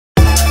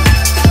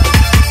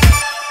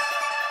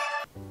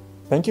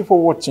Thank you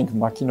for watching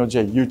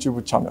MakinoJ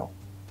YouTube channel.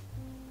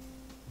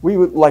 We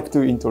would like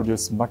to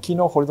introduce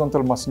Makino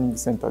Horizontal Machining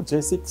Center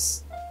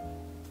J6.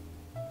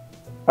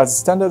 As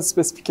standard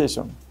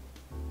specification,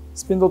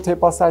 spindle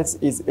taper size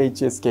is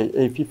HSK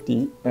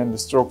A50 and the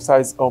stroke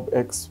size of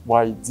X,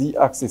 Y, Z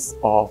axis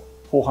are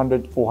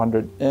 400,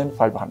 400, and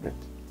 500.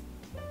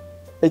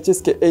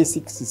 HSK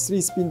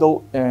A63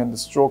 spindle and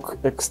stroke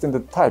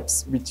extended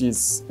types, which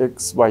is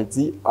X, Y,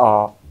 Z,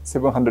 are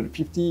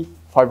 750,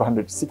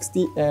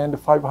 560, and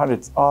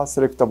 500 are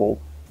selectable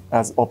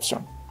as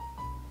option.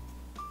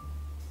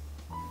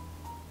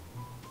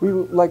 We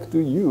would like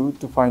you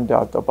to find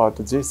out about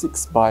the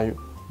J6 by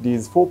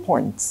these 4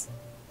 points.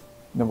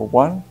 Number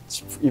 1,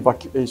 chip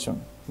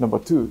evacuation. Number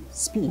 2,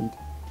 speed.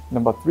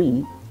 Number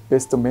 3,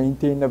 best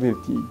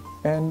maintainability.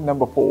 And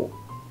number 4,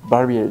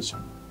 variation.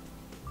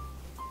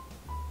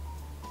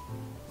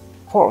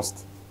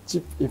 First,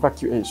 chip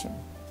evacuation.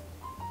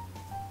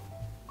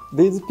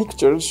 These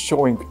pictures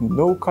showing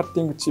no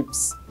cutting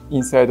chips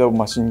inside the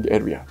machining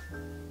area.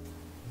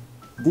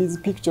 These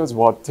pictures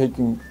were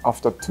taken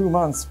after 2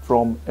 months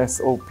from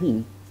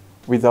SOP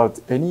without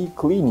any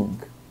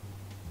cleaning.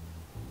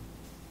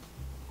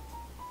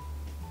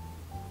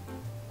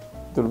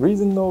 The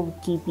reason of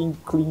keeping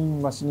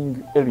clean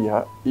machining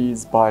area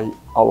is by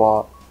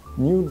our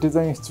new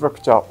design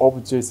structure of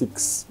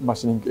J6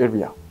 machining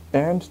area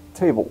and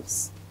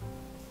tables.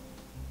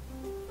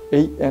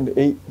 A and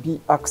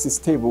B axis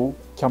table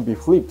can be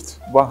flipped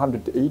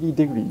 180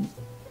 degrees,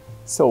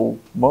 so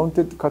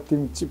mounted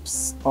cutting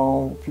chips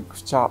on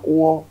fixture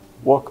or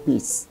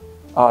workpiece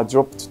are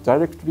dropped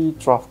directly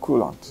trough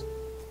coolant.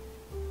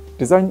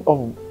 Design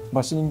of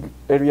machining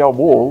area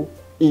wall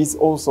is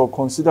also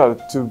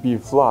considered to be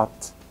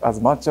flat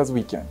as much as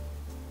we can.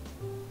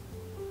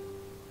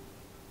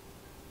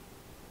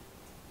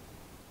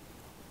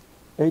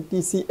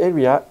 ATC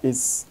area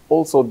is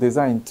also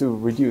designed to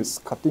reduce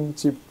cutting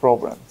chip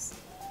problems.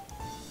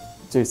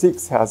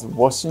 J6 has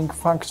washing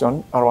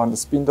function around the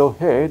spindle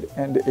head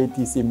and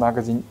ATC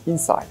magazine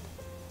inside.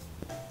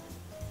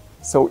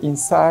 So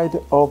inside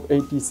of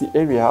ATC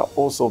area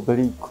also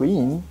very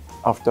clean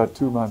after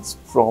 2 months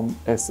from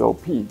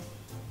SOP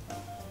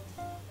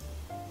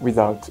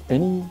without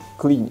any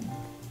cleaning.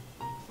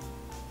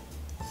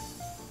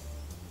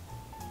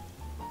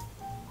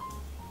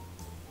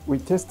 We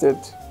tested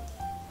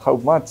how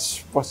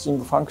much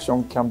washing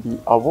function can be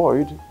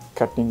avoid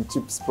cutting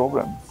chips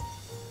problems.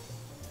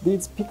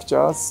 These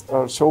pictures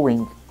are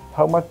showing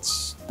how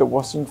much the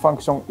washing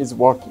function is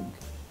working.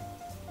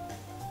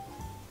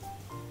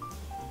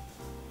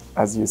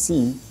 As you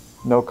see,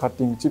 no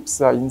cutting chips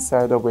are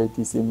inside of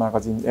ATC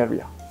magazine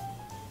area.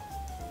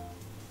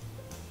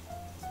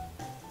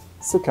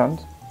 Second,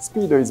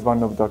 Speedo is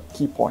one of the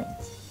key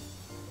points.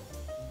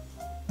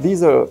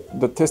 These are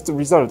the test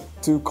results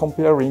to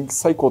comparing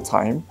cycle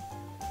time.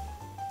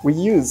 We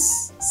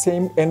use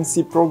same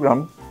NC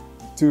program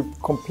to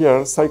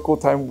compare cycle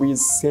time with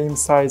same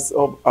size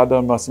of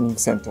other machining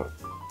center.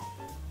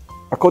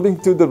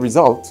 According to the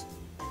result,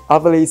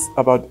 average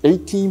about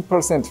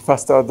 18%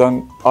 faster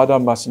than other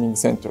machining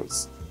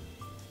centers.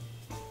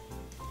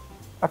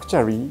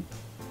 Actually,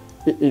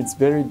 it is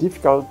very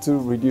difficult to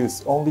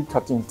reduce only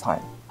cutting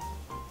time.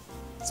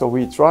 So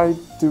we tried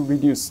to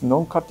reduce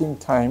non-cutting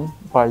time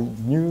by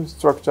new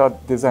structure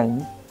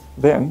design,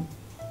 then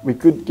we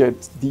could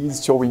get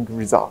these showing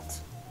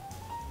results.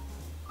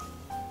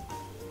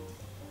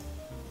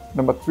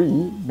 Number 3,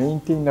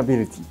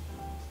 maintainability.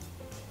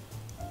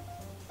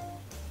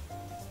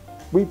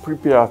 We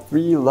prepare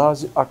 3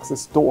 large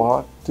access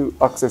doors to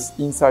access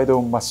inside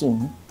of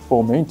machine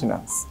for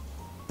maintenance.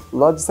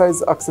 Large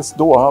size access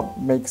door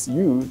makes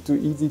you too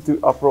easy to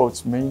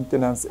approach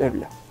maintenance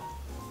area.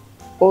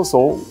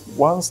 Also,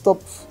 one-stop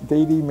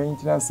daily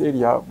maintenance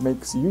area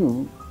makes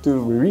you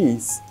to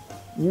release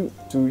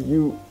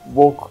you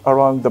walk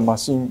around the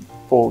machine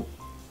for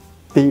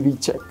daily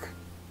check.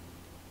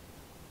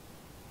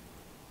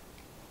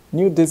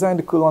 New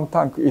designed coolant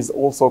tank is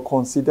also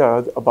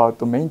considered about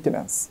the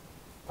maintenance.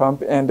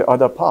 Pump and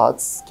other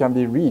parts can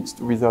be reached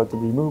without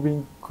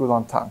removing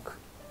coolant tank.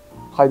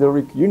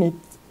 Hydraulic unit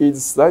is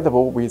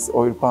slidable with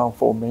oil pump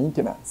for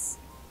maintenance.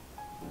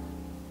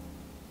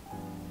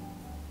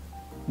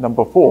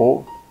 Number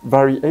 4,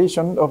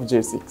 variation of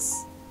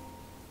J6.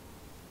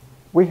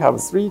 We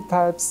have 3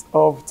 types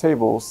of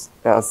tables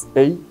as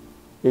A,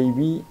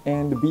 AB,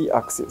 and B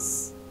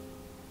axis.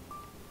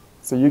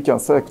 So you can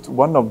select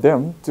one of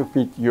them to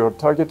fit your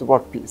target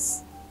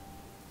workpiece.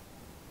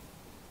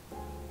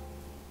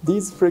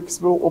 These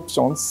flexible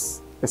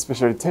options,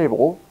 especially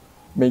table,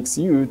 makes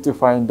you to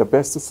find the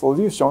best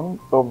solution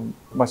of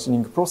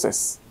machining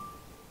process.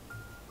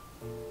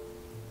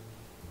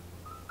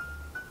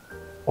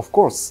 Of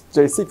course,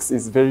 J6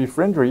 is very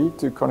friendly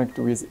to connect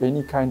with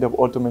any kind of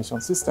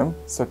automation system,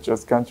 such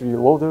as gantry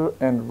loader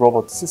and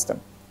robot system.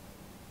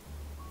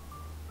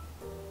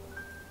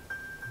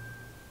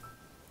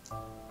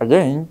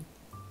 Again,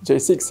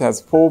 J6 has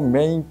 4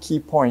 main key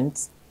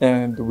points,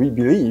 and we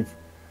believe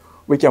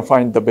we can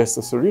find the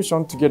best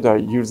solution together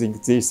using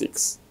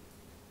J6.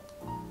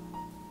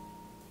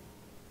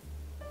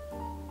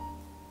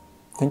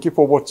 Thank you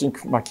for watching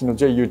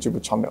MakinoJ YouTube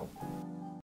channel.